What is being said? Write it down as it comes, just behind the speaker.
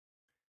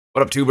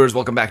What up, tubers?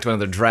 Welcome back to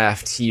another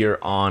draft here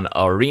on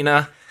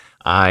Arena.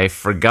 I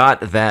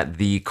forgot that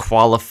the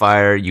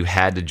qualifier you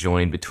had to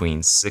join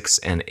between 6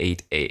 and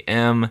 8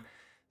 a.m.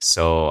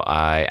 So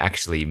I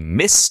actually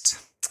missed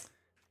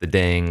the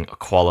dang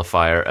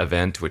qualifier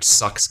event, which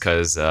sucks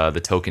because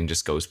the token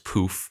just goes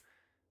poof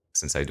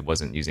since I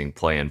wasn't using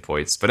play-in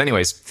points. But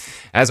anyways,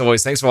 as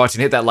always, thanks for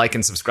watching. Hit that like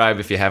and subscribe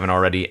if you haven't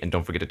already. And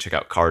don't forget to check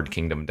out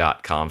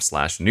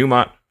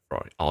cardkingdom.com/Numot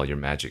for all your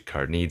Magic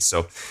card needs.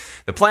 So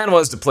the plan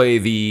was to play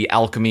the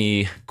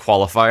Alchemy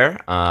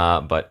qualifier,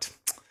 but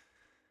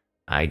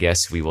I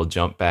guess we will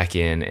jump back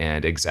in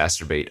and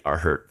exacerbate our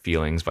hurt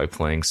feelings by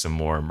playing some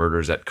more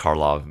Murders at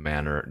Karlov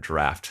Manor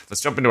draft. Let's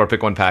jump into our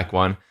pick one, pack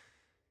one.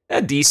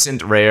 A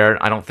decent rare.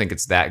 I don't think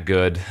it's that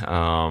good,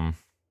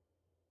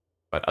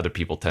 but other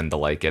people tend to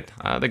like it.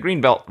 The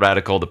Greenbelt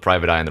Radical, the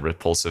Private Eye, and the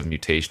Repulsive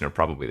Mutation are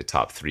probably the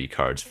top 3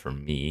 cards for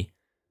me.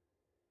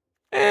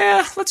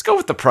 Let's go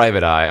with the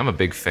Private Eye. I'm a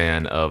big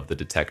fan of the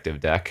Detective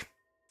deck.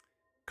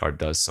 Card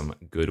does some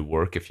good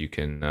work if you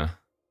can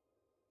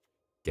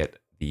get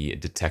the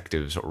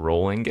detectives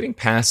rolling. Getting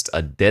past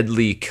a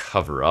Deadly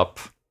Cover-Up.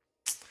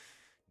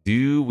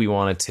 Do we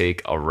want to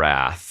take a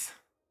Wrath?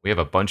 We have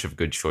a bunch of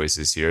good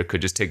choices here.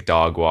 Could just take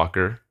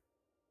Dogwalker,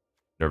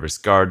 Nervous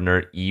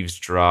Gardener,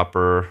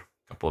 Eavesdropper, a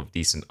couple of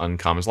decent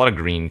uncommons. A lot of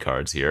green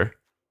cards here.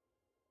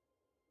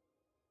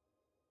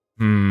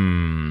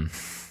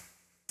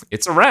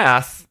 It's a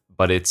Wrath,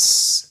 but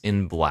it's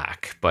in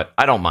black. But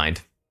I don't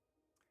mind.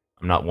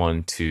 I'm not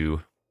one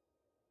to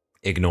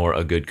ignore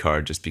a good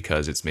card just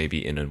because it's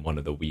maybe in one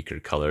of the weaker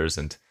colors.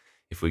 And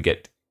if we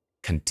get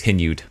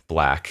continued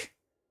black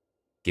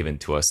given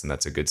to us, then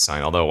that's a good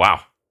sign. Although,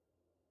 wow.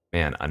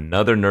 Man,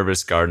 another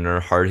Nervous Gardener,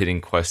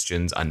 hard-hitting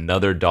questions,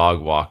 another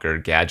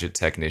Dogwalker, Gadget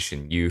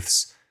Technician,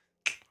 Youths.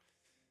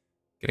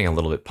 Getting a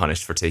little bit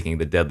punished for taking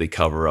the Deadly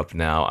Cover-Up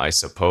now, I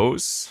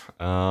suppose.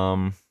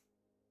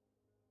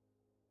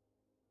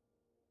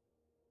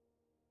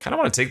 Kind of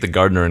want to take the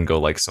Gardener and go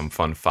like some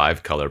fun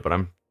 5-color, but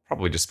I'm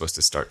probably just supposed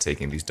to start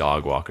taking these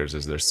Dogwalkers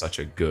as they're such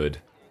a good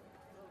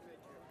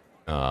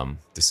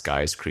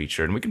disguised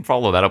creature. And we can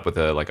follow that up with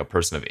a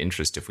Person of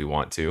Interest if we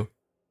want to.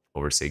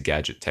 Over, say,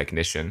 Gadget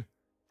Technician.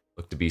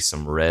 Look to be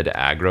some red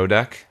aggro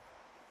deck.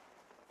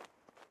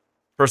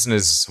 Person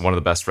is one of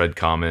the best red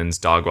commons.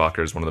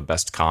 Dogwalker is one of the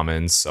best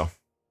commons, so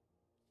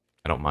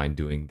I don't mind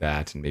doing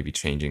that and maybe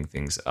changing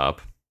things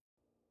up.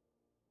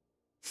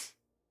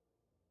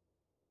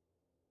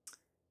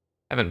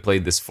 Haven't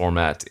played this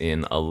format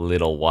in a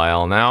little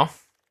while now.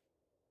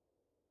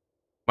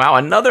 Wow,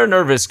 another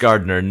Nervous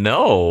Gardener.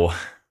 No.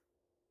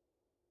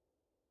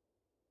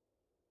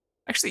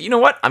 Actually, you know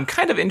what? I'm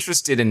kind of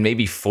interested in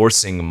maybe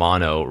forcing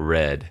mono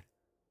red.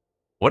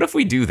 What if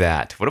we do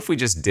that? What if we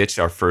just ditch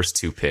our first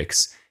 2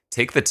 picks,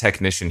 take the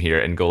Technician here,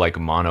 and go like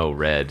mono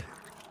red?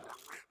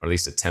 Or at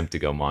least attempt to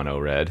go mono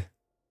red.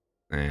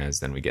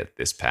 As then we get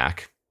this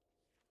pack.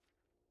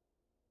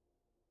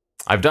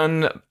 I've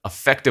done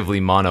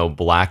effectively mono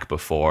black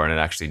before, and it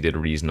actually did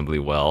reasonably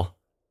well.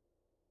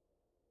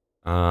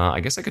 I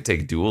guess I could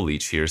take Dual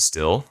Leech here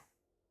still.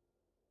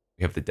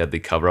 We have the Deadly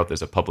Cover-Up,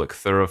 there's a Public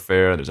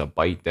Thoroughfare, there's a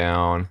Bite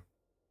Down.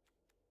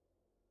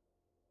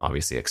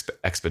 Obviously,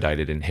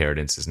 Expedited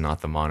Inheritance is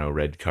not the mono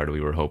red card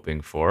we were hoping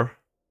for.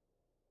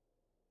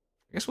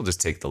 I guess we'll just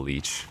take the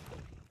Leech.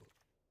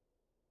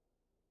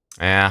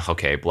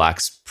 Okay,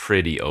 black's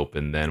pretty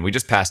open then. We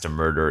just passed a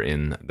Murder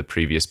in the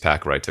previous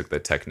pack where I took the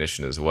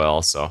Technician as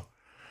well, so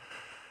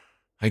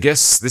I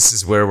guess this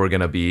is where we're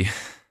gonna be.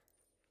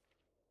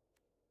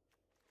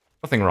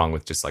 Nothing wrong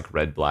with just like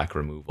red-black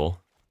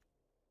removal.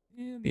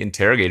 The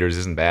Interrogators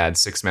isn't bad.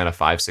 6 mana,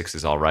 5/6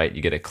 is alright.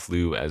 You get a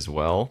Clue as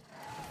well.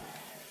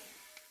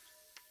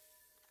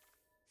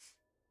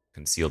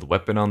 Concealed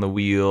Weapon on the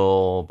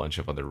wheel, a bunch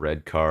of other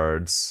red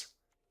cards.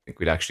 I think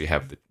we'd actually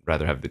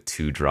rather have the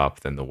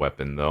 2-drop than the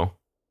weapon, though.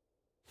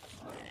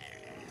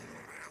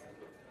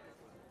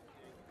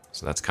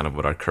 So that's kind of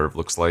what our curve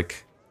looks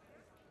like.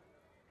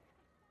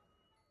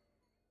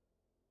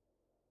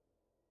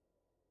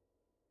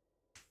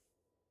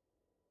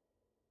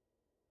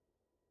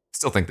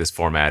 Still think this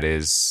format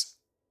is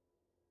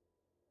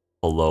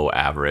below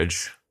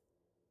average.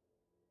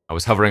 I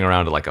was hovering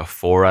around to like a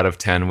 4 out of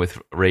 10 with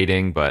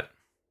rating, but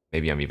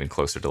maybe I'm even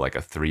closer to like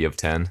a 3 of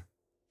 10.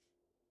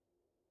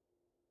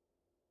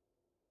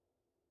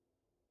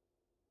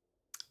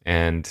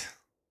 And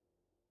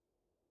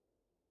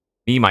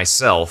me,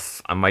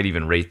 myself, I might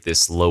even rate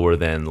this lower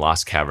than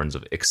Lost Caverns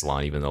of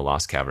Ixalan, even though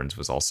Lost Caverns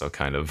was also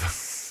kind of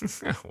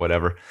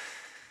whatever.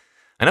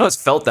 I know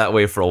it's felt that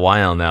way for a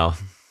while now.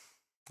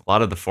 A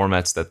lot of the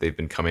formats that they've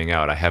been coming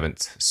out, I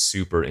haven't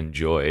super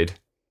enjoyed.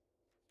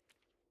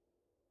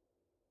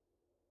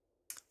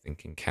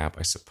 Thinking cap,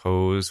 I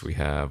suppose. We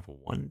have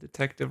 1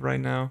 detective right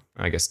now.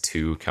 I guess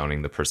 2,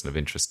 counting the Person of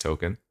Interest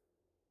token.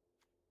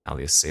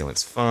 Alley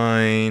Assailant's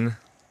fine.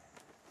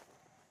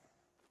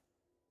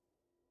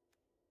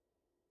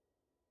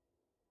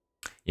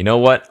 You know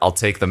what? I'll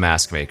take the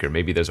Mask Maker.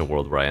 Maybe there's a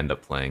world where I end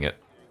up playing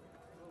it.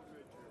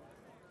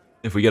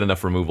 If we get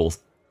enough removal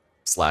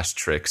 /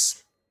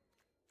 tricks.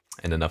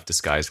 and enough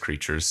disguise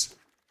creatures.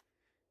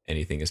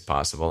 Anything is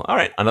possible. All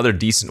right, another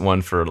decent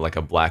one for like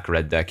a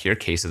black-red deck here.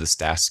 Case of the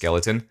Stash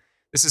Skeleton.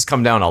 This has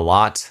come down a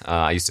lot.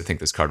 I used to think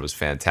this card was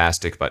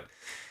fantastic, but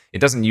it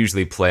doesn't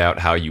usually play out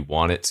how you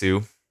want it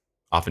to.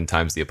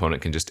 Oftentimes the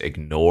opponent can just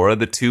ignore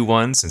the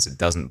 2/1 since it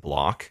doesn't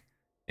block.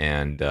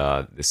 And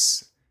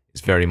this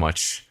is very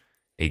much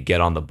a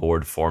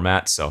get-on-the-board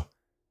format, so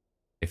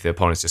if the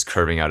opponent's just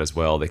curving out as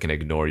well, they can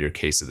ignore your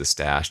Case of the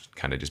Stash and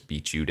kind of just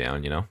beat you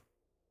down, you know?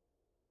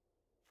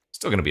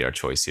 Still going to be our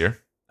choice here.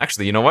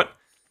 Actually, you know what?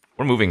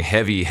 We're moving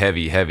heavy,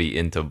 heavy, heavy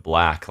into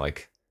black.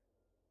 Like,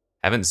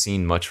 haven't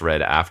seen much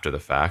red after the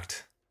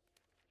fact.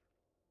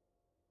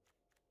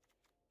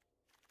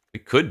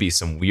 It could be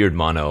some weird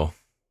mono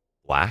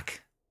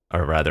black,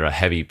 or rather a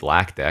heavy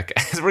black deck,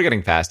 as we're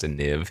getting past a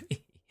Niv.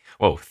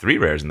 Whoa, 3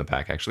 rares in the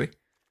pack, actually.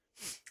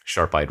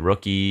 Sharp-Eyed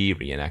Rookie,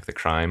 Reenact the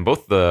Crime.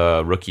 Both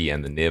the Rookie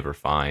and the Niv are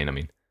fine. I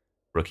mean,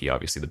 Rookie,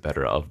 obviously, the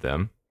better of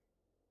them.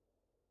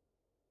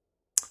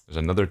 There's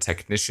another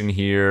Technician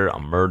here, a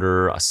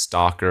Murder, a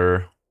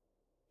Stalker.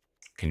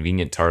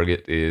 Convenient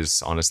Target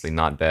is honestly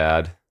not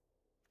bad.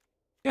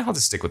 Yeah, I'll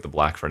just stick with the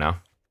black for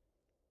now.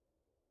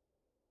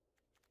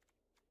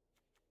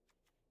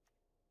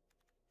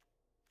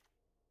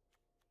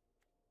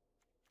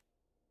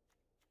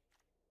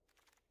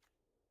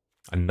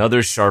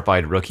 Another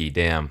Sharp-Eyed Rookie,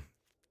 damn.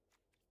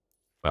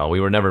 Well,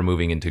 we were never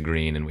moving into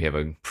green, and we have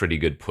a pretty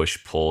good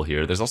push-pull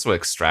here. There's also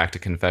Extract a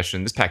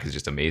Confession. This pack is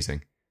just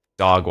amazing.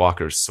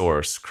 Dogwalker,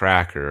 Source,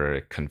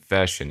 Cracker,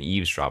 Confession,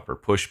 Eavesdropper,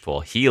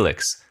 Push-Pull,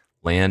 Helix,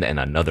 Land, and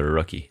another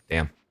Rookie.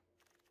 Damn.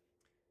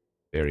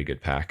 Very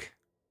good pack.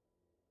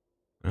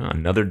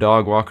 Another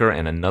Dogwalker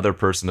and another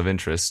Person of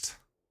Interest.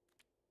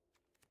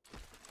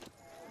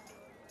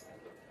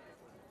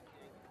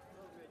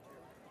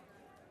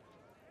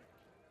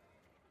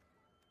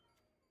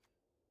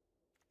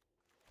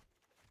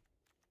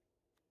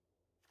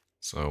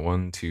 So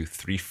 1, 2,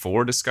 3,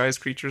 4 disguise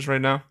creatures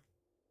right now.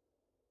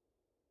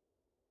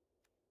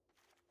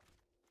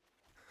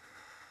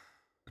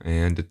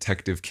 And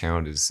detective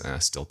count is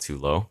still too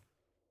low.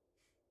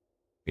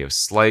 We have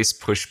Slice,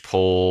 Push,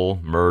 Pull,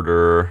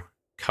 Murder,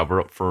 Cover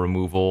Up for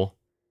Removal.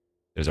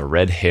 There's a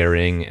Red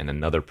Herring and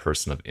another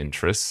Person of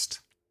Interest.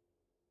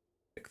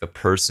 I think the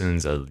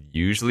Persons are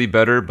usually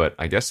better, but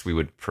I guess we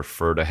would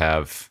prefer to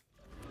have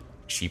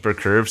cheaper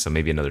curves, so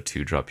maybe another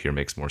 2-drop here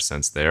makes more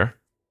sense there.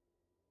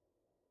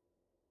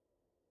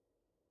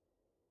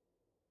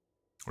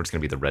 Or it's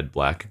going to be the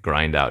red-black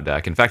grind-out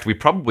deck. In fact, we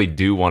probably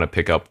do want to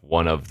pick up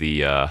one of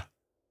the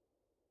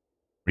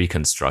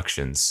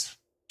reconstructions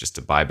just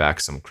to buy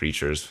back some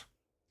creatures.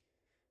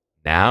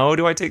 Now,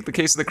 do I take the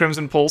Case of the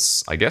Crimson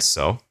Pulse? I guess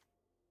so.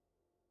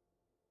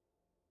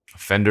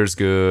 Offender's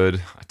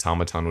good.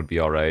 Automaton would be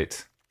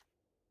alright.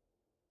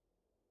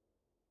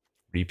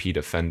 Repeat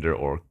Offender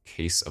or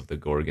Case of the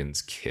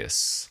Gorgon's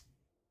Kiss.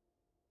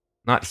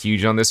 Not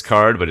huge on this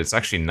card, but it's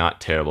actually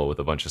not terrible with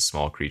a bunch of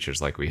small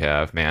creatures like we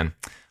have. Man,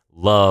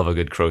 love a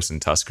good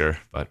Krosan Tusker,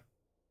 but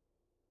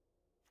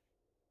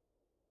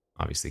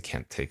obviously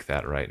can't take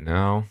that right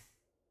now.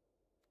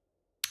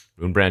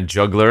 Runebrand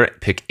Juggler,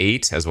 pick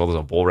 8, as well as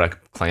a Bullwreck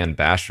Clan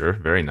Basher.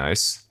 Very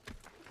nice.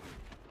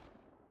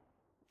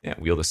 Yeah,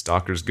 Wheel the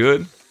Stalker's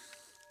good.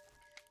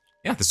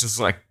 Yeah, this is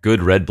like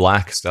good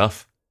red-black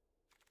stuff.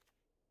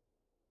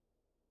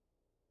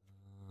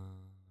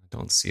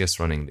 Don't see us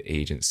running the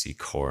Agency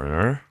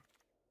Coroner.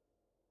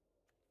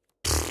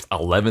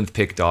 11th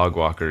pick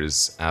Dogwalker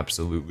is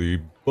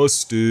absolutely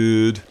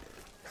busted.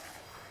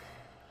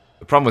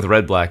 The problem with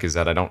red-black is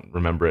that I don't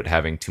remember it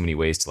having too many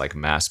ways to like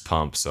mass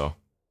pump, so...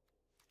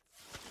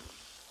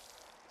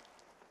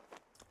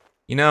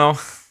 You know,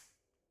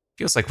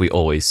 feels like we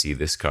always see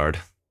this card.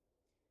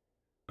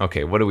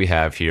 Okay, what do we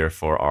have here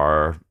for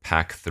our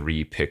pack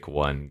 3 pick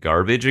 1?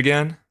 Garbage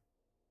again?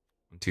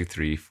 1, 2,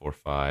 3, 4,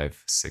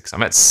 5, 6.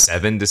 I'm at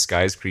 7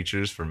 disguise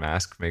creatures for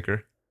Mask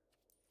Maker.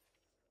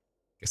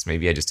 Guess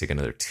maybe I just take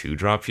another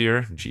 2-drop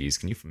here. Jeez,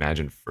 can you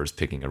imagine first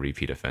picking a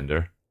repeat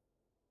offender?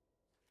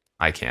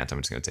 I can't.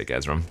 I'm just going to take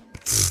Ezram.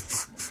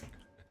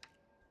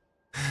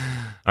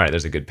 Alright,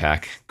 there's a good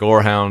pack.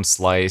 Gorehound,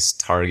 Slice,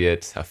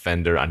 Target,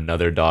 Offender,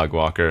 another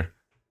Dogwalker.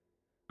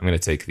 I'm going to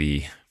take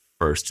the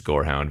first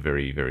Gorehound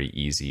very, very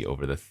easy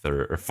over the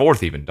third, or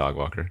fourth even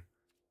Dogwalker.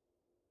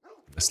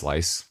 The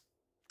Slice.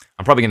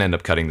 I'm probably going to end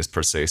up cutting this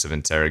Persuasive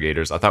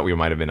Interrogators. I thought we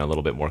might have been a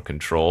little bit more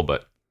control,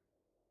 but...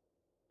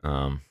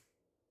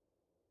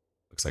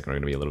 looks like we're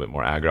going to be a little bit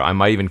more aggro. I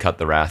might even cut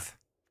the Wrath.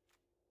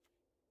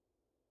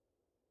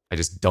 I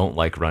just don't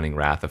like running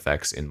Wrath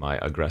effects in my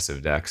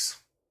aggressive decks.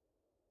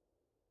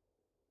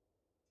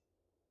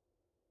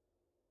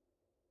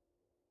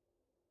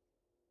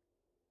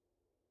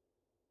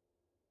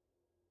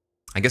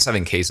 I guess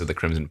having Case of the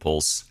Crimson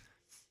Pulse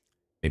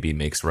maybe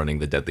makes running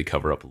the Deadly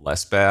Cover-Up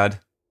less bad.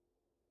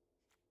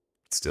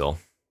 Still,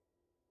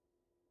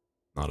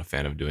 not a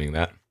fan of doing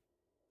that.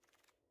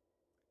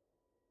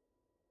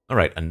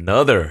 Alright,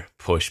 another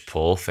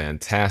push-pull.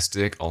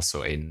 Fantastic.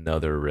 Also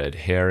another Red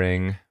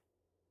Herring.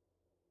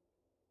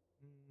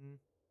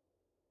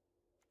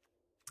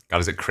 God,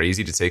 is it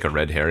crazy to take a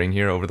red herring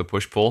here over the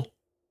push-pull?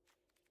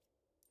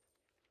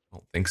 I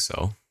don't think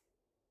so.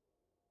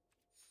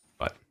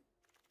 But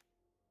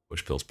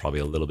push-pull's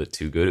probably a little bit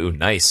too good. Ooh,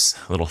 nice.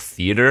 A little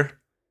theater.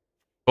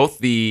 Both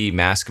the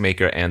Mask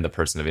Maker and the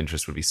Person of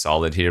Interest would be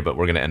solid here, but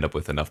we're going to end up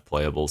with enough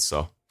playables,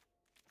 so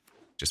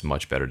just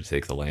much better to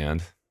take the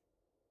land.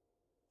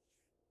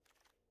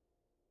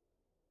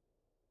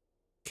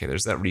 Okay,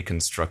 there's that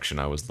reconstruction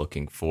I was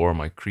looking for.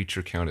 My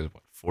creature count is,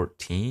 what,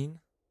 14?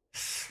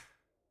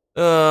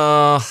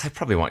 I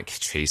probably want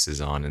chases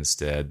on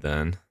instead,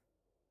 then.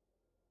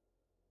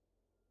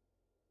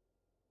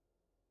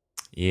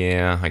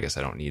 Yeah, I guess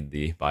I don't need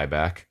the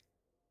buyback.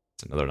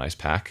 It's another nice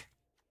pack.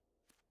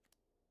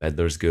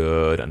 Meddler's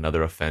good,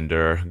 another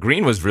Offender.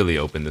 Green was really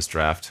open this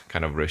draft.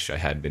 Kind of wish I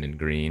had been in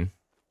green.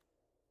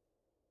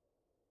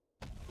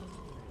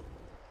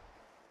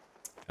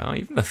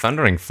 Even the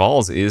Thundering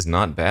Falls is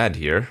not bad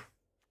here.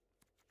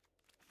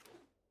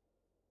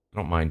 I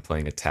don't mind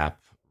playing a tap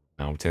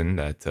mountain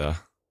that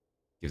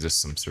gives us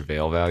some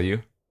surveil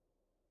value.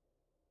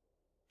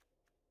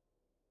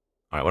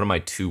 Alright, what are my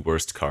 2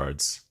 worst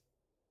cards?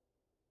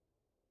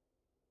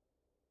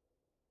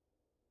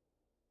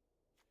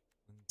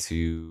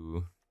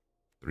 2,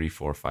 3,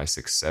 4, 5,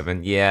 6,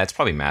 7. Yeah, it's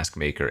probably Mask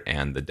Maker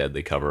and the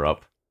Deadly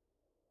Cover-Up.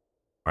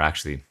 Or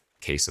actually,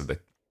 Case of the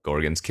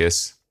Gorgon's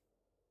Kiss.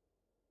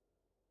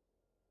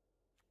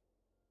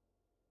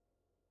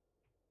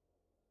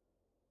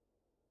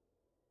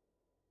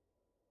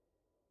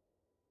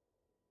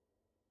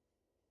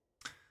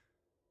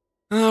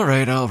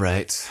 Alright,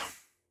 alright.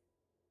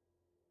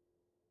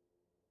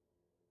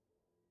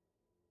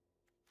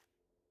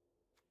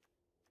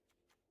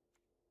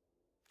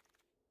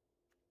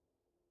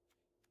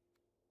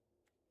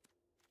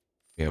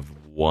 We have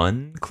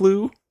 1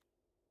 clue?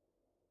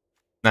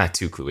 Nah,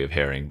 2 clue. We have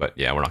herring, but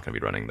yeah, we're not going to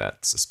be running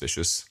that.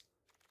 Suspicious.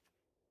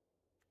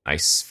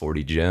 Nice,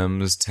 40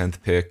 gems,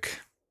 10th pick.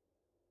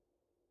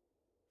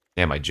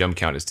 Yeah, my gem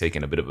count has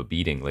taken a bit of a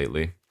beating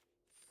lately.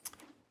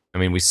 I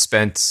mean, we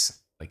spent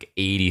like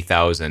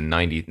 80,000,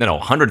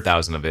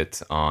 100,000 of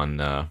it on,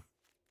 what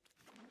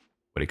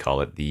do you call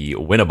it? The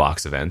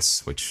Win-A-Box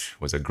events, which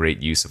was a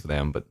great use of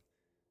them, but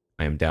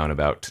I am down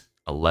about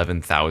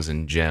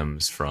 11,000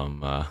 gems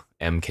from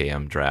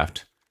MKM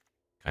draft.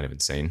 Kind of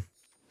insane.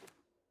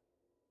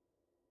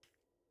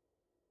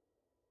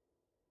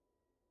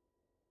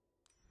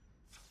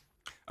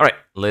 All right,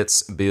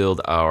 let's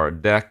build our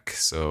deck.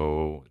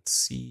 So let's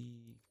see.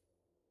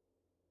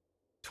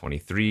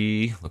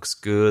 23 looks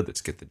good. Let's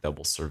get the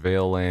double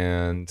surveil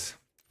land.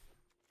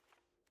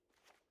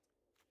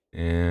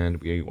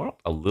 And we want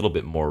a little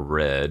bit more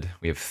red.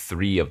 We have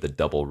 3 of the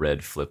double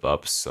red flip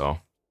ups, so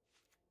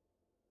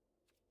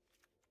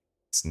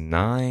it's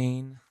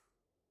 9.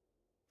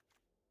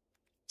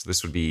 So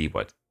this would be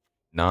what?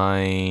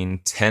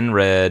 9, 10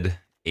 red,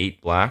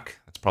 8 black.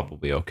 That's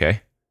probably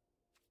okay.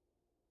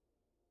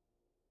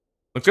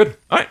 Looks good.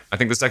 All right, I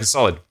think this deck is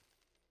solid.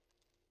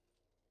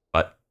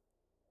 But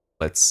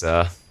let's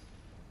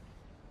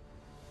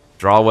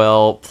draw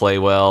well, play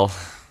well,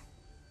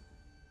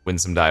 win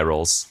some die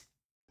rolls.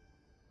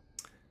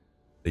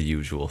 The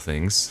usual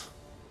things.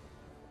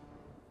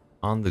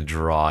 On the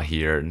draw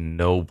here,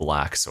 no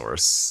black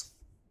source.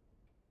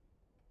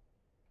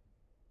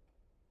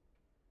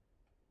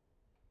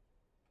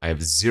 I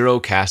have 0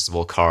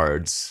 castable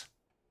cards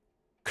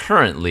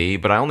currently,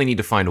 but I only need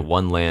to find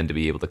 1 land to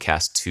be able to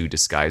cast 2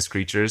 disguise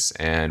creatures,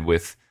 and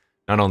with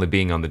not only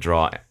being on the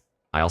draw,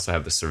 I also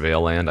have the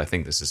surveil land. I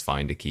think this is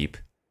fine to keep.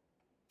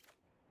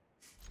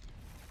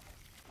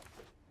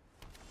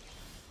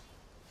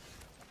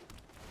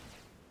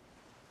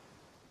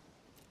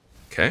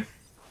 Okay.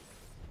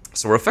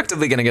 So we're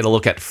effectively going to get a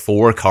look at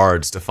 4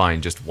 cards to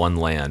find just 1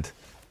 land.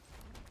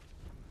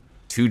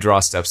 2 draw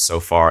steps so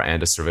far,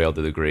 and a surveil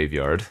to the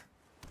graveyard.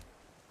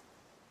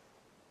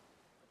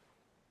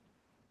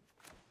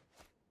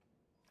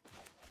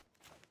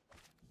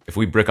 If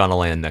we brick on a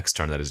land next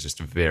turn, that is just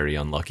very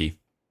unlucky.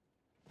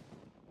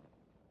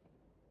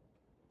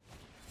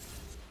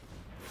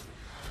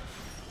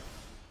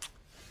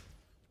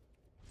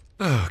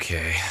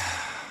 Okay.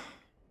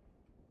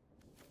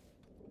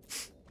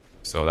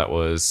 So that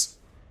was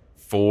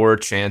 4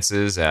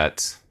 chances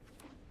at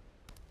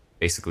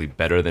basically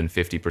better than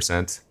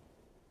 50%.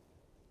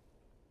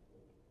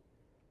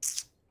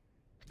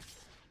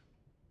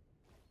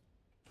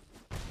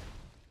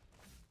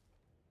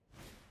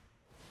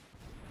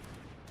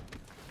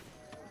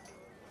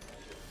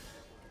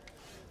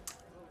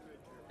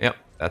 Yep,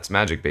 that's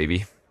magic,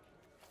 baby.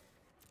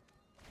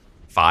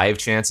 5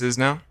 chances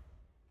now?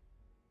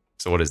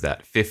 So what is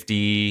that?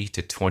 50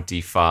 to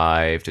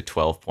 25 to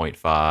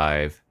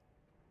 12.5,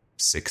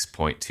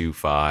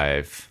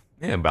 6.25.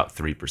 Yeah, about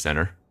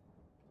 3%er.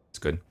 It's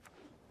good.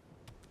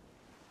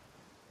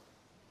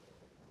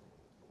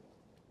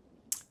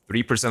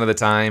 3% of the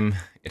time,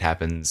 it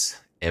happens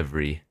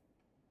every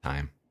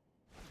time.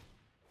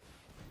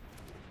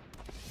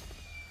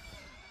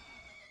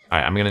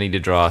 Alright, I'm going to need to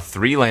draw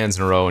 3 lands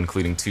in a row,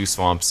 including 2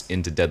 swamps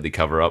into Deadly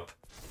Cover-Up.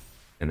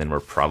 And then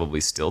we're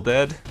probably still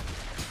dead.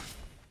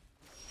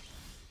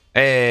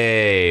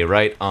 Hey,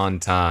 right on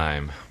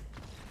time.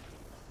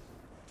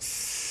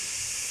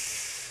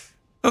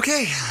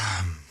 Okay.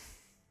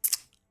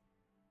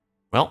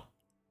 Well,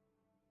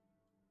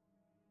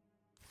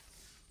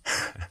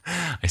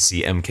 I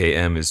see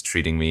MKM is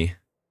treating me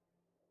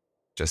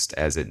just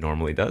as it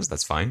normally does.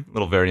 That's fine.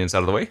 Little variance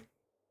out of the way.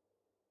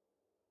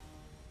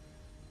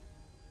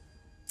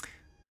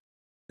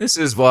 This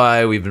is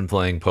why we've been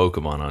playing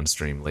Pokemon on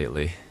stream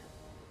lately.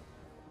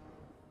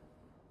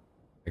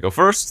 I go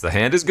first. The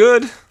hand is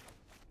good.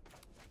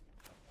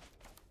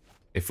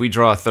 If we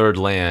draw a third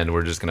land,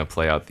 we're just going to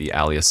play out the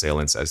Alley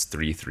Assailants as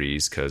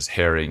 3/3s, because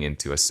herring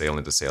into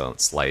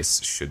Assailant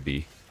Slice should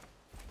be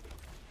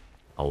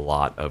a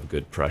lot of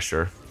good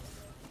pressure.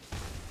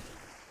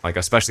 Like,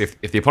 especially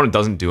if the opponent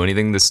doesn't do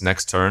anything this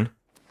next turn,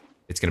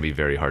 it's going to be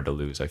very hard to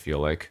lose, I feel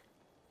like.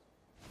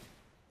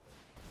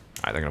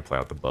 Alright, they're going to play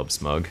out the Bub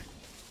Smug.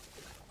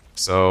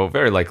 So,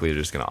 very likely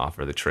they're just going to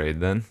offer the trade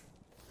then.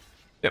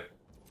 Yep.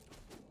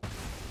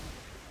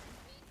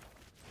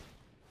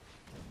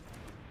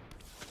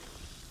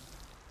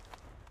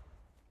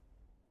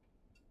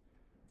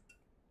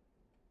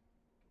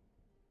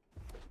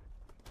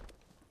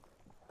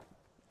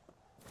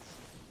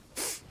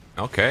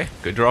 Okay,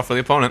 good draw for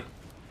the opponent.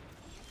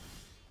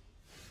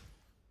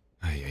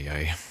 Ay, ay,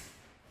 ay.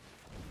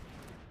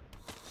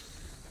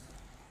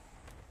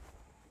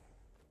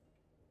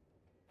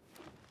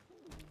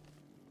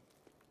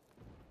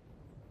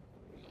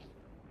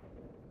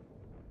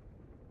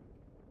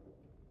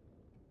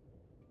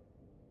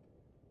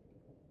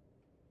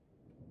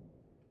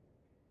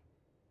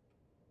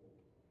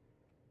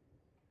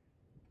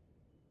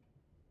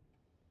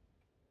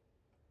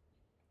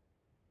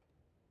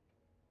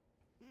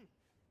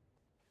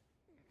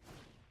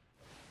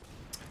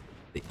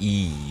 The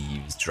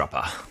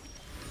Eavesdropper.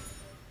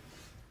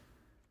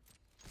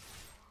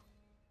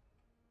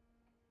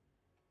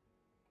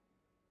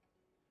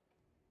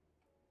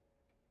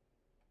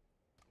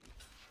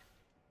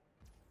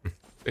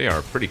 They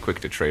are pretty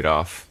quick to trade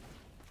off.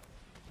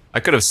 I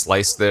could have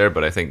sliced there,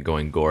 but I think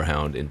going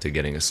Gorehound into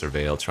getting a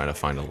Surveil, trying to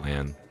find a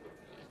land,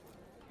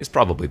 is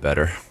probably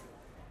better.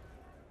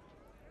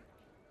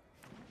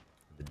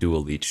 The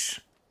Dual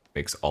Leech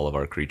makes all of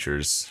our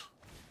creatures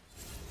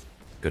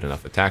good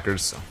enough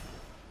attackers, so...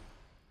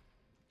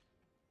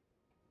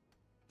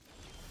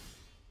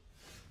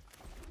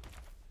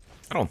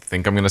 I don't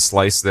think I'm going to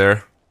slice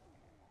there.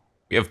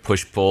 We have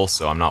push-pull,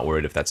 so I'm not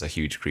worried if that's a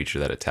huge creature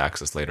that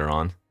attacks us later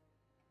on.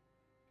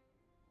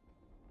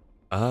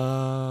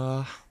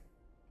 I'm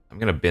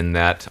going to bin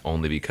that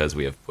only because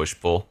we have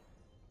push-pull.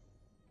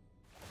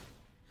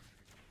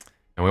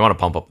 And we want to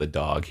pump up the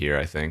dog here,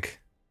 I think.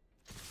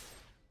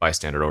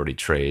 Bystander already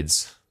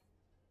trades.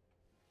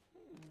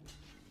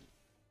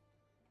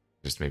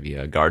 Just maybe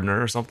a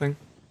gardener or something?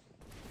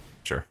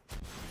 Sure.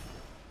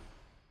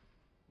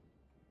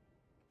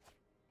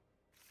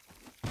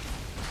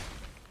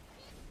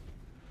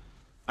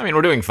 I mean,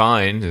 we're doing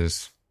fine. They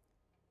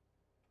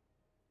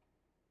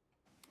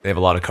have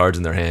a lot of cards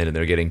in their hand, and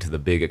they're getting to the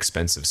big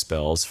expensive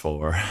spells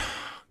for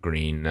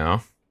green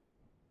now.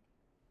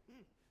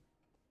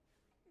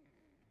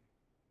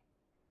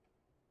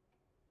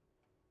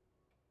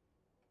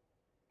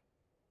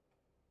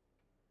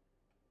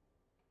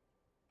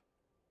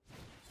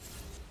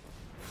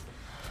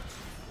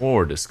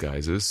 Or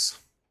disguises.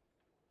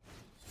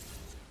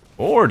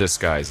 Or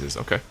disguises,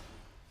 okay.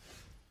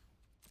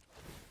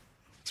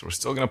 So we're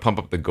still going to pump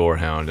up the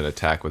Gorehound and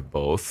attack with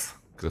both.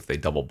 Because if they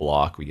double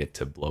block, we get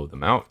to blow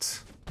them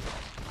out.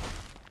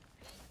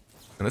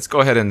 And let's go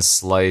ahead and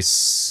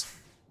slice,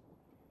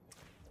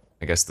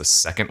 I guess, the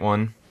second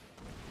one.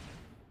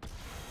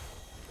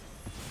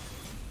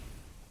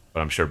 But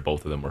I'm sure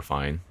both of them were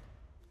fine.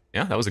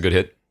 Yeah, that was a good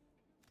hit.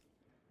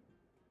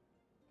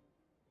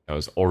 That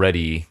was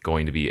already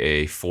going to be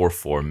a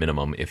 4/4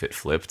 minimum if it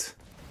flipped.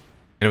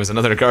 And it was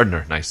another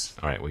Gardener. Nice.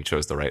 Alright, we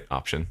chose the right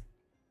option.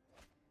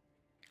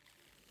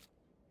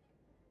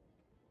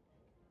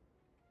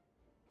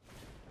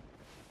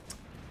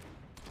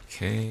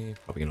 Okay,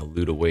 probably gonna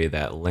loot away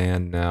that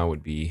land now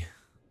would be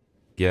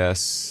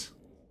guess.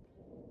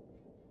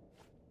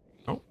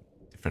 Oh,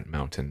 different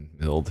mountain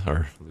milled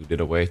or looted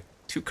away.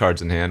 2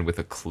 cards in hand with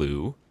a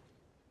clue.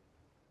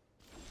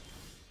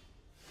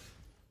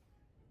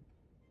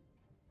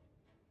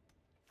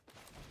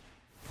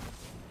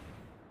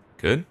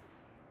 Good.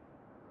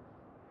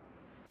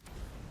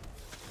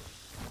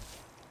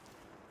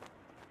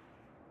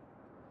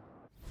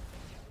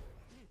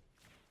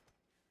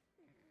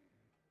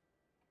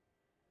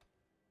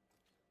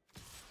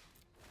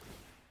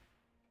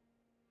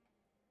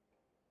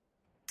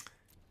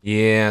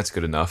 Yeah, it's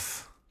good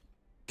enough.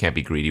 Can't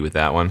be greedy with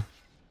that one.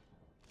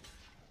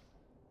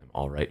 I'm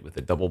alright with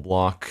a double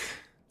block.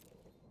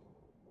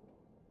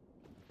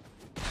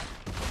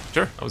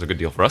 Sure, that was a good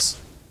deal for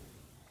us.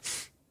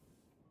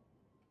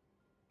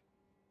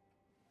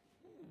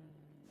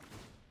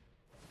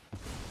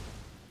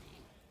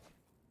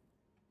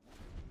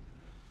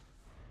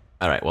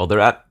 Alright, well, they're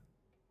at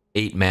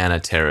 8 mana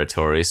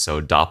territory, so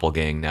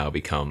Doppelgang now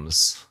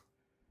becomes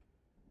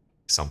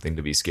something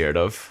to be scared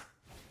of.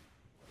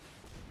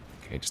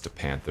 Okay, just a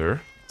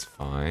panther. It's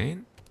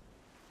fine.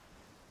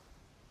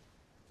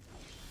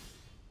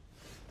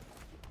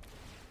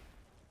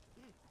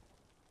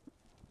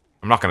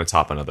 I'm not going to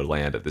top another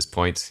land at this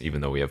point,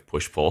 even though we have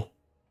push-pull.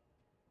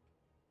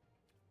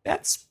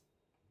 That's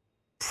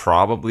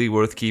probably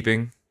worth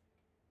keeping.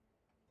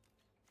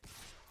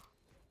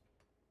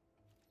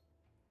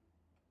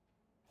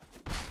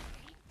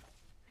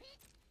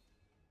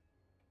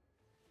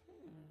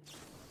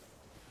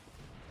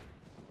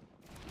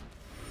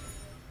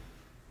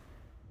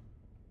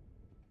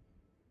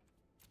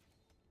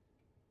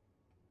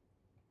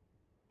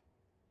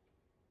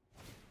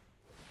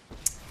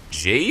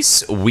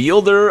 Jace,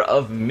 Wielder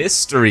of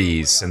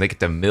Mysteries. And they get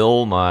to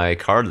mill my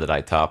card that I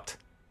topped.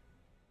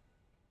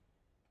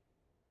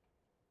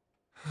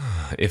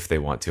 If they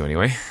want to,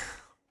 anyway.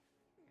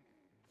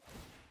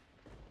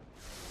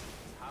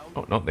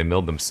 Oh, no, they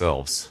milled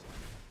themselves.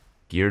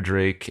 Gear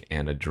Drake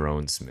and a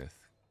Drone Smith.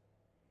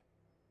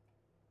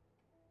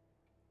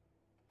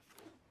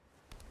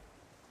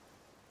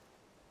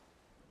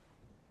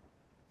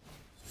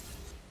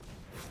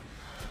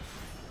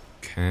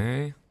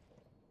 Okay.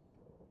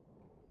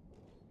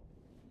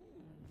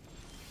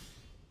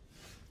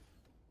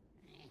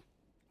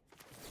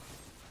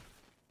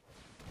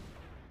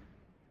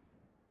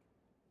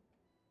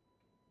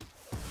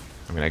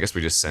 I mean, I guess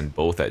we just send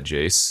both at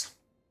Jace.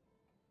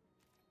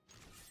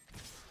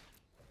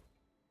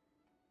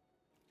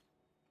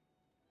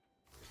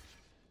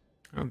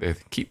 Oh, they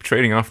keep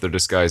trading off their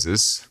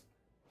disguises.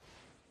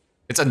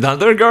 It's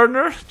another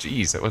Gardener?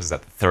 Jeez, what is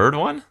that, the third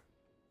one?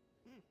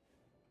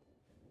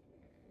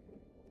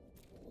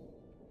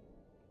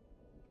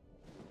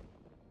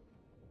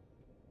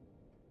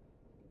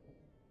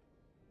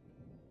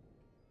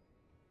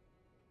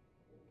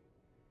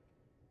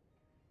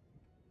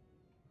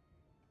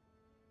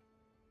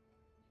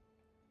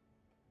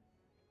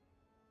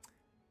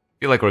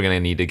 I feel like we're gonna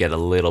need to get a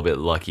little bit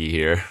lucky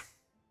here.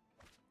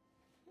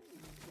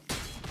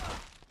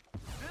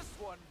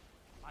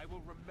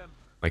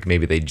 Like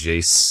maybe they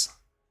Jace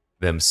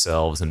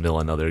themselves and mill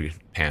another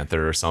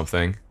Panther or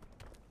something.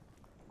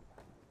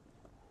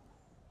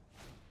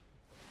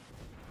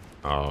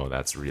 Oh,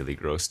 that's really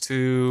gross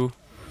too.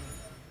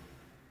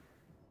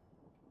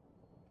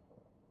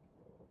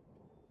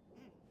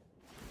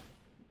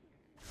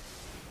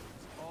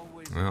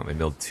 Well, they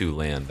milled 2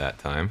 land that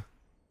time.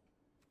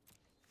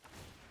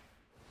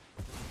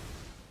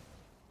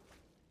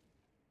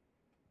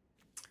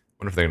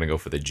 Wonder if they're gonna go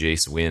for the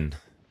Jace win.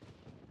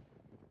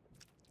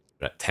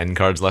 Got 10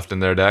 cards left in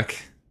their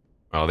deck.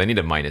 Oh, they need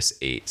a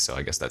 -8, so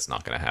I guess that's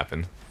not gonna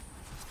happen.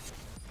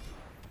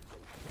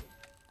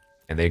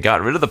 And they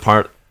got rid of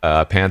the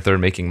Panther,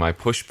 making my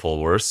push-pull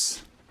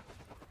worse.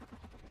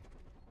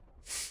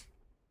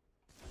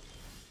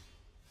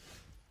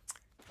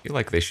 I feel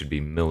like they should be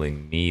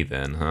milling me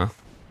then, huh?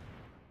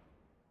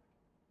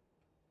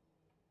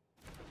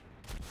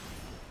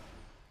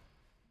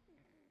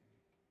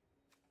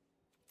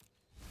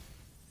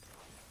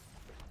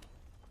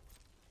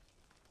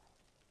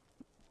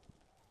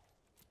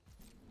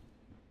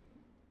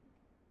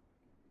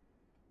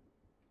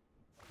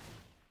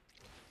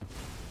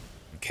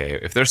 Okay,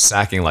 if they're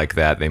sacking like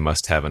that, they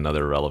must have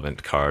another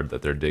relevant card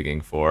that they're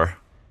digging for.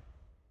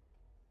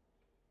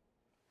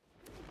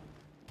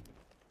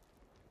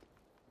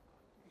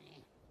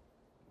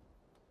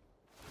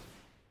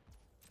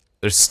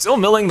 They're still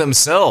milling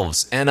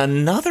themselves, and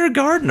another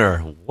Gardener.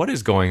 What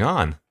is going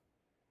on?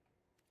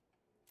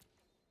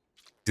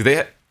 Do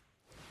they...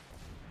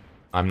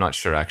 I'm not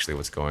sure actually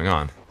what's going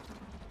on.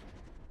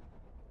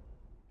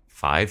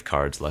 5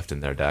 cards left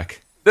in their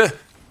deck.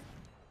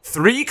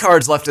 3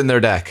 cards left in their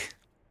deck.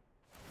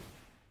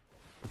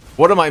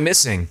 What am I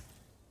missing?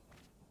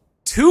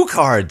 2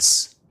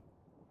 cards.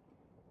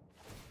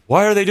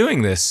 Why are they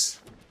doing this?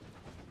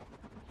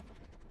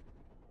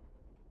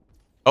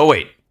 Oh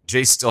wait,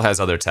 Jace still has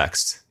other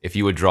text. If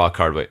you would draw a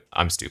card, wait,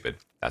 I'm stupid.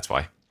 That's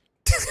why.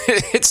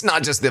 It's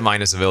not just the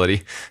minus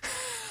ability.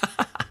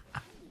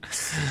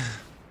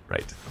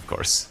 Right, of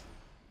course.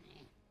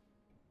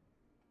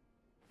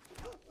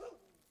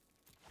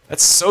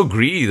 That's so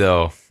greedy,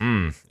 though.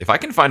 If I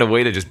can find a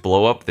way to just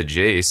blow up the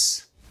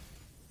Jace...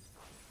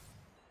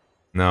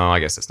 No, I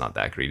guess it's not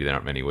that greedy. There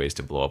aren't many ways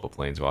to blow up a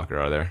Planeswalker,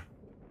 are there?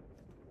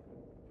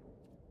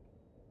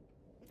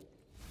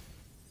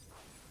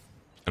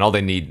 And all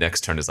they need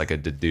next turn is like a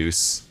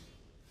deduce.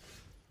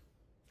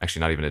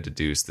 Actually, not even a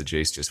deduce. The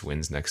Jace just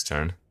wins next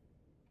turn.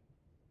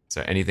 Is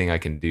there anything I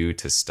can do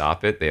to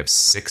stop it? They have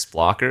 6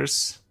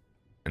 blockers,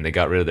 and they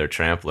got rid of their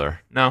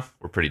Trampler. No,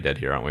 we're pretty dead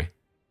here, aren't we?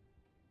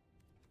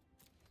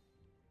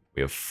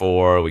 We have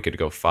 4. We could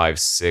go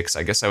 5, 6.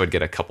 I guess I would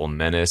get a couple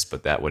Menace,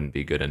 but that wouldn't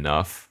be good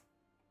enough.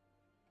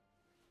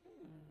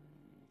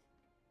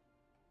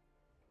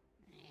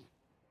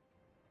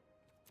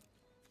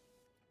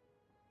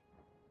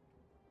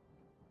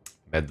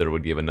 Meddler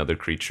would give another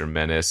creature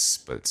Menace,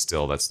 but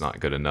still, that's not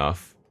good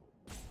enough.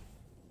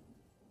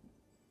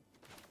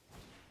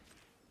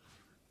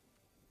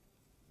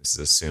 This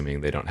is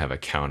assuming they don't have a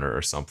counter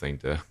or something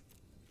to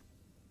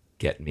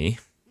get me.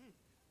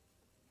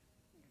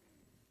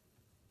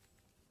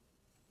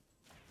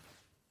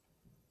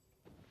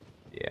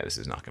 Yeah, this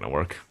is not going to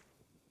work.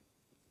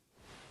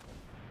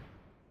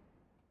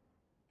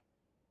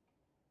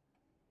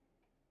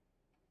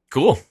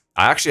 Cool.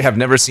 I actually have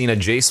never seen a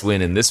Jace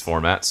win in this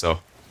format,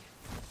 so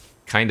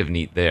kind of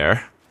neat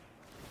there.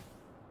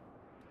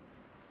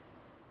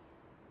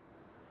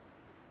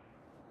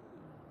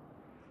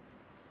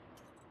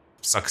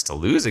 Sucks to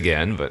lose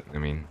again, but I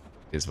mean,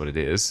 it is what it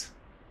is.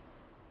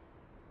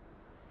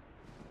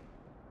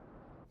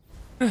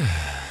 Well,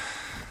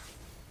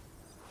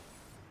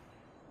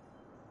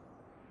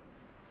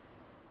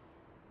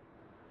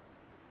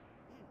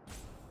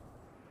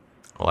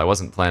 I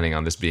wasn't planning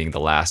on this being the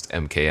last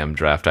MKM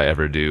draft I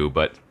ever do,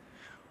 but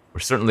we're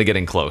certainly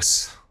getting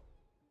close.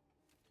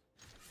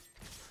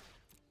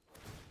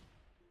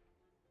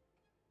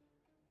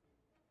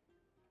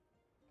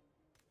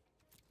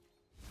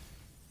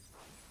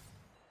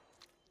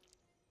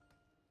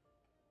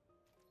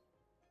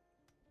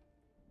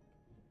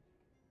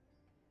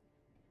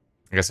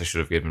 I guess I should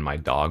have given my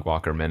dog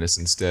walker menace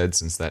instead,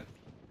 since that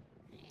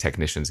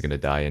technician's gonna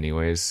die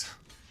anyways.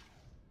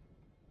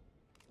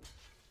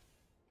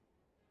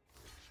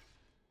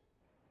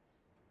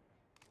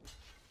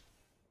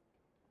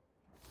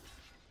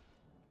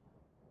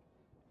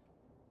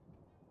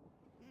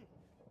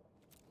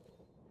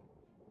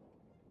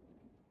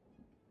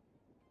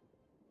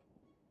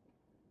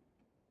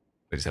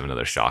 They just have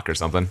another shock or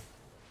something?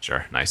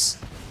 Sure, nice.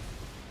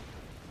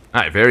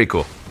 Alright, very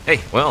cool. Hey,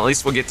 well, at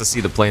least we'll get to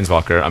see the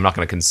Planeswalker. I'm not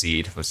going to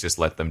concede. Let's just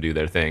let them do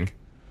their thing.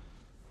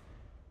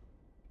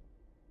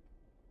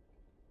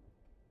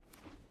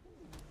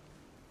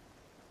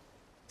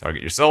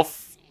 Target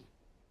yourself.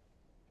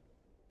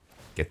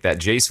 Get that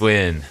Jace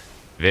win.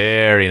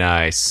 Very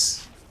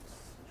nice.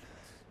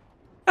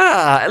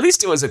 At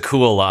least it was a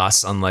cool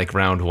loss, unlike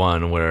round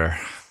 1,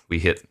 where we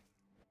hit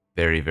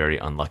very, very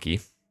unlucky.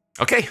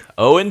 Okay,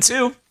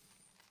 0-2.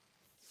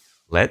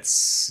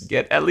 Let's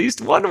get at least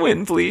 1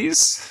 win,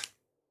 please.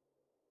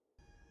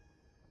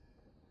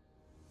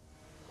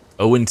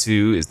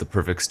 0-2 is the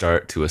perfect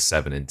start to a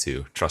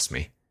 7-2. Trust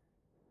me.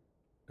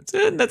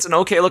 That's an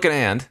okay looking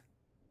hand.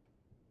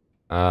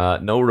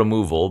 No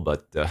removal,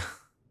 but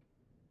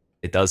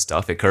it does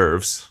stuff. It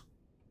curves.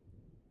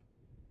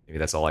 Maybe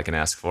that's all I can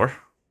ask for.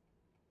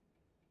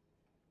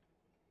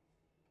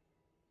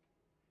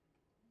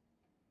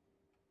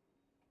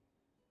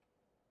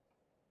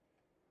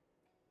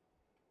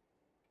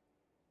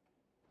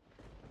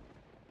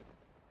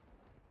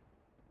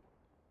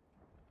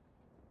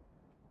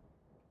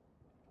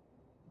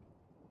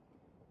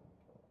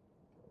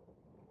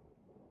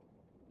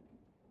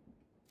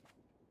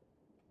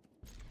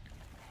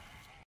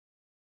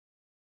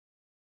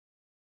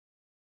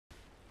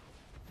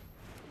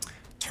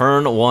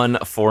 Turn 1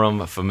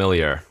 Forum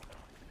Familiar.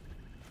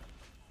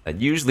 That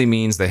usually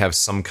means they have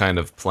some kind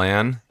of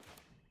plan.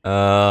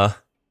 Right?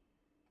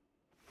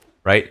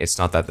 It's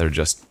not that they're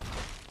just...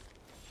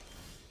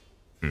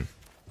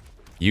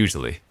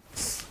 Usually.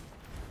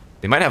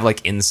 They might have,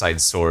 like, inside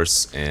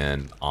source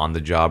and on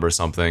the job or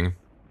something.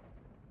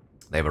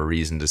 They have a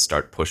reason to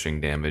start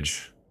pushing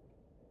damage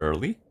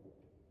early.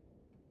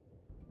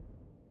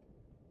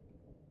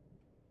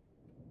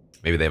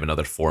 Maybe they have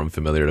another Forum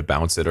Familiar to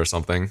bounce it or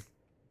something.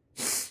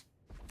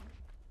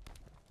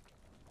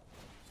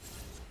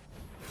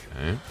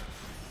 Okay.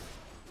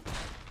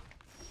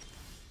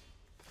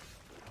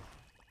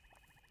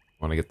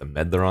 Want to get the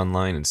Meddler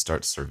online and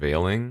start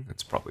surveilling?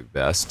 That's probably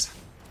best.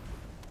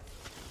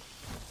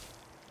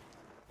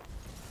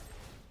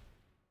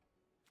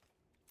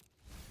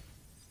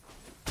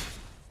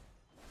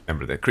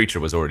 Remember, the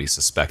creature was already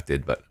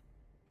suspected, but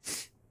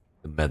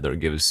the Meddler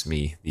gives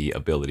me the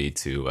ability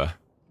to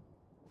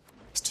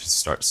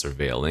start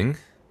surveilling.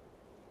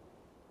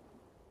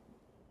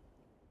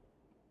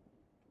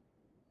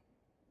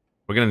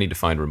 We're gonna need to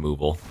find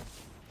removal.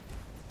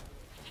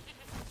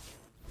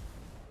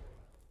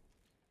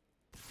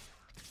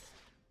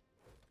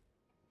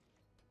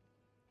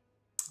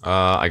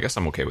 I guess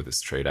I'm okay with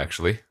this trade,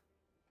 actually.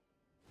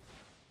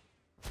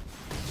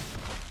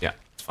 Yeah,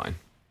 it's fine.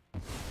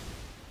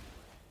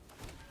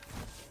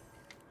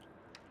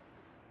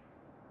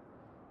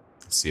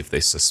 Let's see if they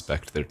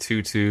suspect their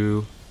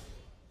 2/2.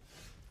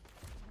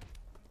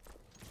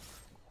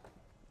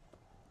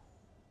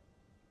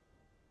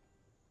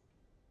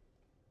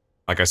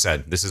 Like I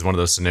said, this is one of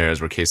those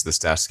scenarios where Case of the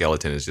Staff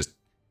Skeleton is just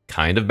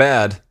kind of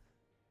bad.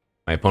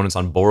 My opponent's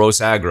on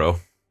Boros aggro,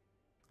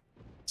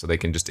 so they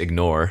can just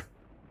ignore.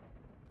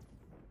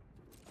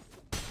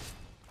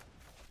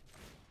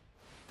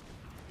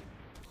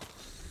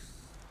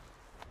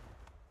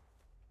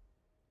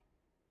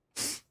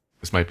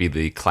 This might be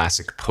the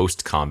classic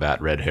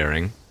post-combat red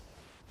herring.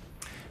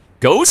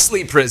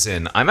 Ghostly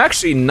Prison! I'm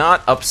actually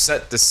not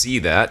upset to see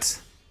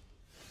that.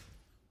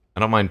 I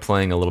don't mind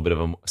playing a little bit of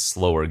a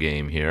slower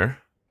game here.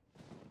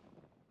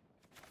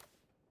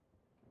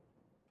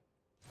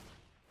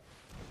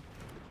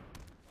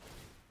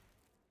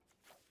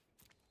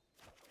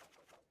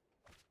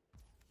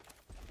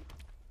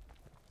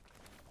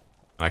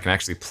 I can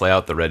actually play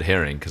out the red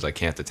herring because I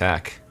can't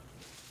attack.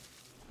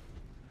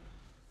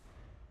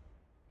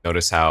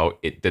 Notice how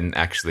it didn't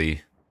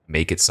actually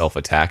make itself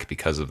attack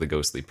because of the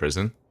ghostly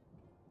prison.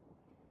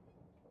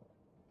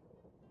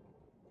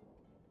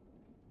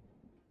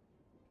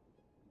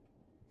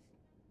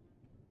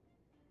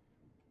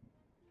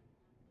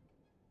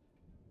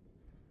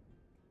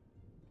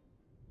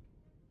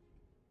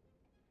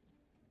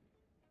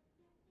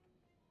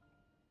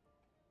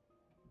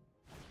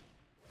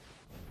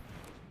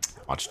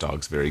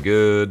 Watchdog's very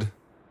good.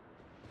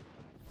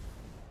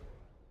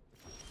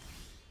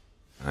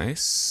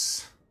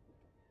 Nice.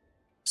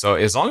 So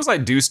as long as I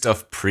do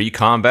stuff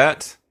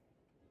pre-combat,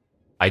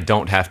 I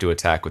don't have to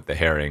attack with the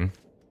herring.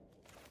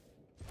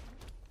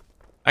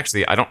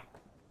 Actually, I don't...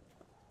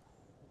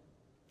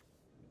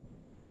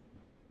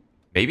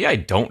 Maybe I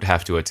don't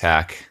have to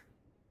attack.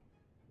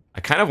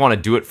 I kind of want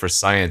to do it for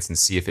science and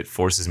see if it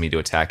forces me to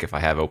attack if I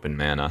have open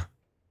mana.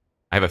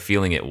 I have a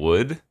feeling it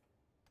would.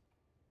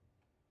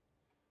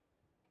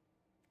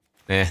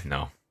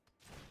 No.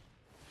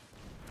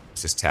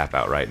 Let's just tap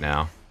out right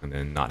now and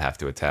then not have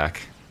to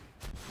attack.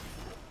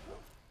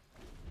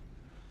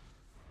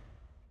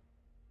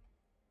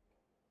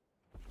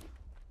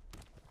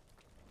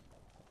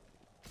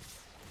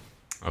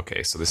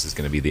 Okay, so this is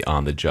going to be the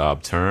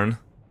on-the-job turn.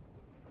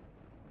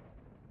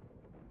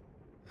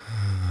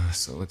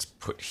 So let's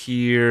put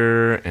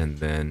here and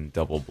then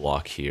double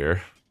block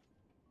here.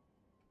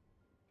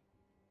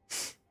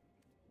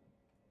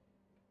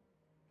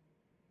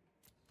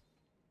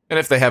 And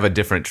if they have a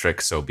different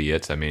trick, so be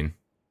it. I mean,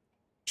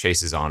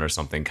 chases on or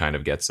something kind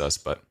of gets us,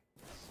 but...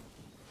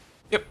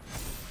 Yep.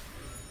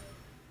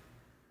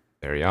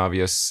 Very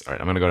obvious.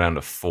 Alright, I'm gonna go down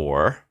to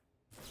 4.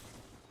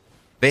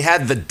 They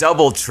had the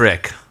double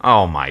trick!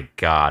 Oh my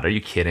god, are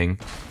you kidding?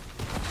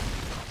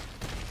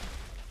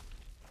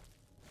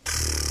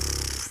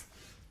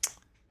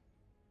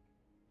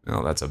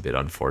 Oh, that's a bit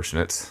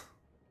unfortunate.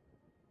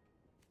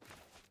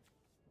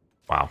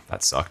 Wow,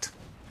 that sucked.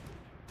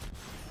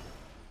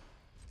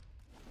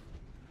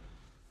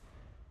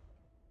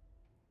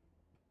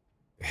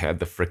 Had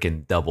the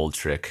frickin' double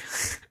trick.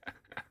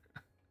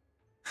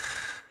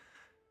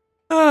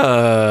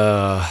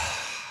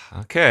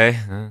 Okay.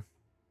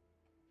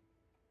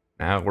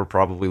 Now we're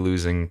probably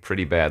losing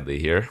pretty badly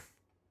here.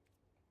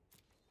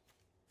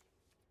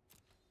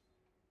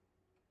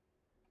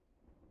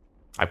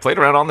 I played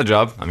around on the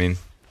job. I mean,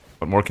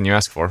 what more can you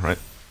ask for, right?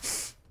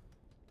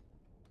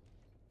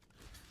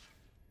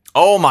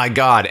 Oh my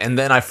god, and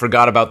then I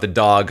forgot about the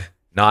dog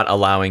not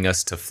allowing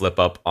us to flip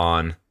up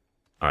on...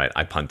 Alright,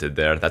 I punted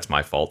there. That's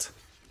my fault.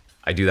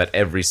 I do that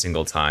every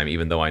single time,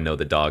 even though I know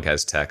the dog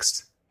has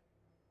text.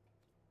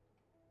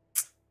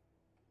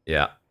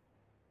 Yeah.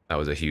 That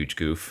was a huge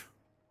goof.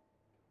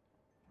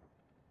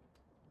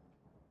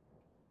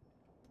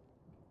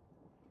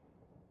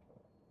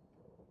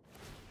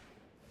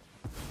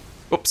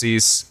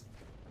 Whoopsies.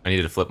 I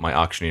needed to flip my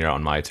auctioneer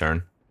on my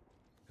turn,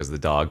 because the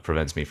dog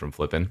prevents me from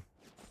flipping.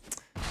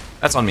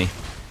 That's on me.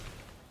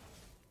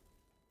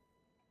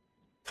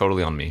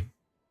 Totally on me.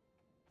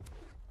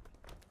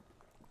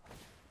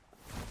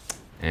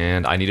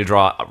 And I need to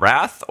draw a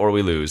Wrath, or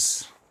we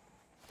lose.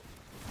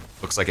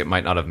 Looks like it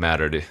might not have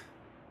mattered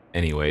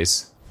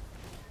anyways.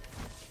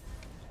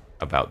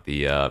 About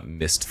the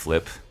missed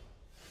flip.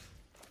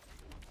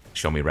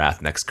 Show me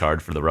Wrath next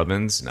card for the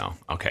Rubbins? No.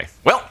 Okay.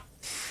 Well,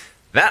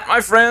 that,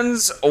 my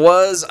friends,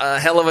 was a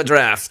hell of a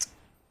draft.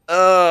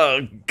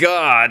 Oh,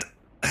 God.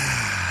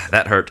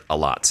 That hurt a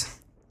lot.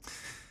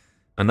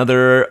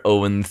 Another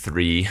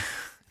 0-3.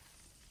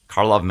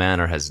 Karlov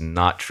Manor has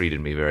not treated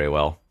me very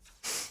well.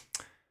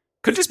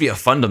 Could just be a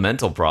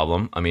fundamental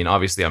problem. I mean,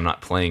 obviously I'm not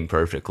playing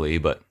perfectly,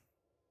 but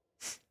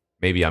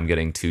maybe I'm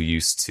getting too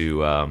used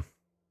to a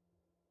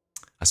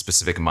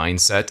specific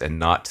mindset and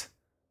not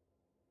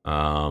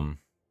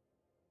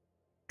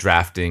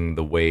drafting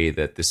the way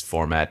that this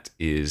format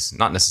is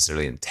not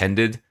necessarily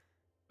intended,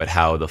 but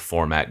how the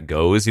format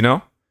goes, you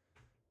know?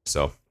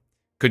 So,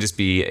 could just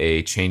be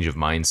a change of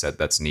mindset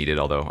that's needed,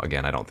 although,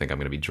 again, I don't think I'm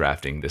going to be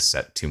drafting this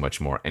set too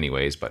much more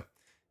anyways, but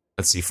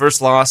let's see.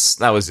 First loss,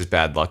 that was just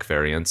bad luck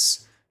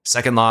variance.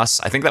 Second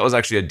loss, I think that was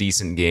actually a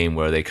decent game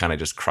where they kind of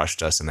just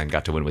crushed us and then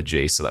got to win with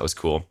Jace, so that was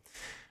cool.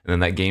 And then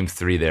that game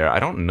 3 there,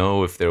 I don't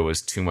know if there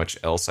was too much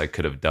else I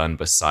could have done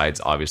besides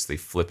obviously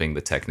flipping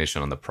the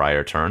Technician on the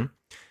prior turn.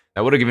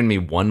 That would have given me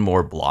one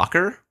more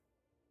blocker,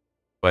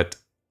 but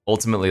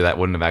ultimately that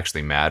wouldn't have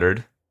actually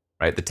mattered,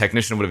 right? The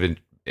Technician would have been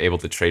able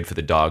to trade for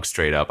the dog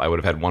straight up. I would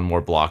have had one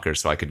more blocker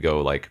so I could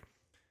go like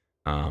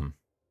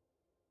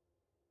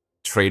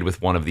trade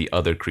with one of the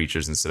other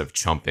creatures instead of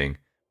chumping.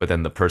 But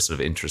then the Person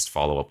of Interest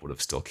follow-up would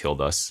have still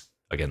killed us.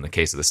 Again, the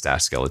case of the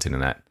Stash Skeleton in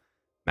that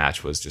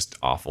match was just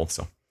awful.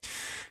 So,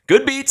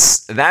 good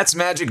beats. That's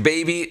Magic,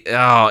 baby.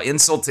 Oh,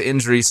 insult to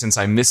injury since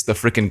I missed the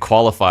frickin'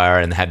 qualifier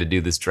and had to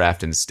do this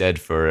draft instead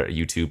for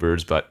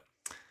YouTubers. But,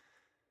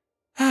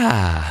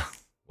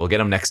 we'll get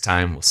them next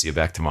time. We'll see you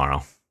back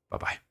tomorrow.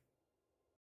 Bye-bye.